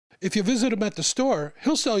If you visit him at the store,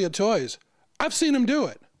 he'll sell you toys. I've seen him do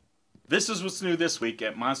it. This is what's new this week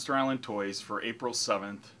at Monster Island Toys for April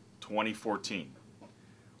 7th, 2014.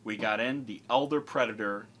 We got in the Elder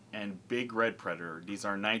Predator and Big Red Predator. These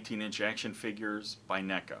are 19-inch action figures by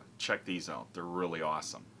NECA. Check these out. They're really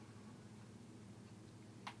awesome.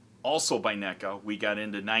 Also by NECA, we got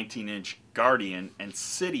into 19-inch Guardian and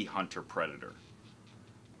City Hunter Predator.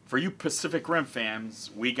 For you Pacific Rim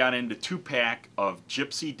fans, we got into 2-pack of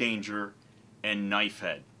Gypsy Danger and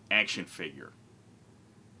Knifehead action figure.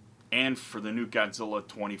 And for the new Godzilla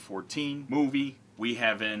 2014 movie, we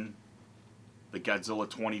have in the Godzilla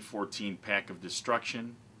 2014 Pack of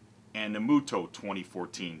Destruction and the Muto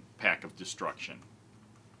 2014 Pack of Destruction.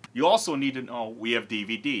 You also need to know we have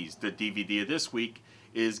DVDs. The DVD of this week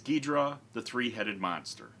is Ghidorah the Three-Headed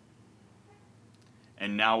Monster.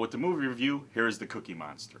 And now with the movie review, here's the Cookie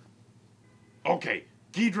Monster. Okay,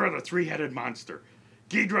 Ghidorah the Three-Headed Monster.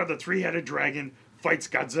 Ghidorah the Three-Headed Dragon fights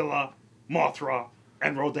Godzilla, Mothra,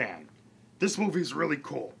 and Rodan. This movie's really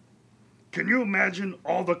cool. Can you imagine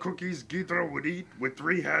all the cookies Ghidorah would eat with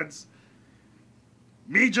 3 heads?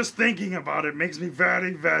 Me just thinking about it makes me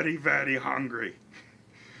very, very, very hungry.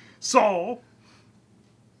 So,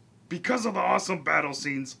 because of the awesome battle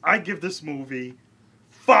scenes, I give this movie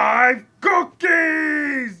 5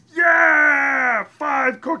 cookies! Yeah!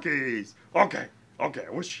 5 cookies! Okay, I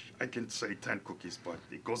wish I could say 10 cookies, but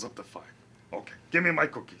it goes up to 5. Okay, give me my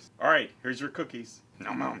cookies. Alright, here's your cookies.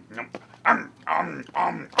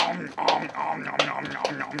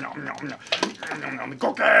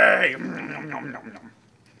 Cookie!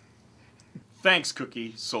 Thanks,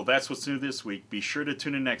 Cookie. So that's what's new this week. Be sure to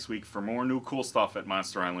tune in next week for more new cool stuff at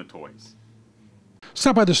Monster Island Toys.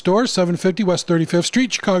 Stop by the store, 750 West 35th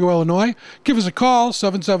Street, Chicago, Illinois. Give us a call,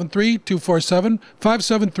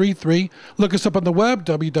 773-247-5733. Look us up on the web,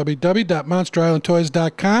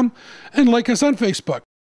 www.monsterislandtoys.com, and like us on Facebook.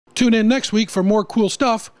 Tune in next week for more cool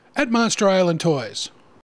stuff at Monster Island Toys.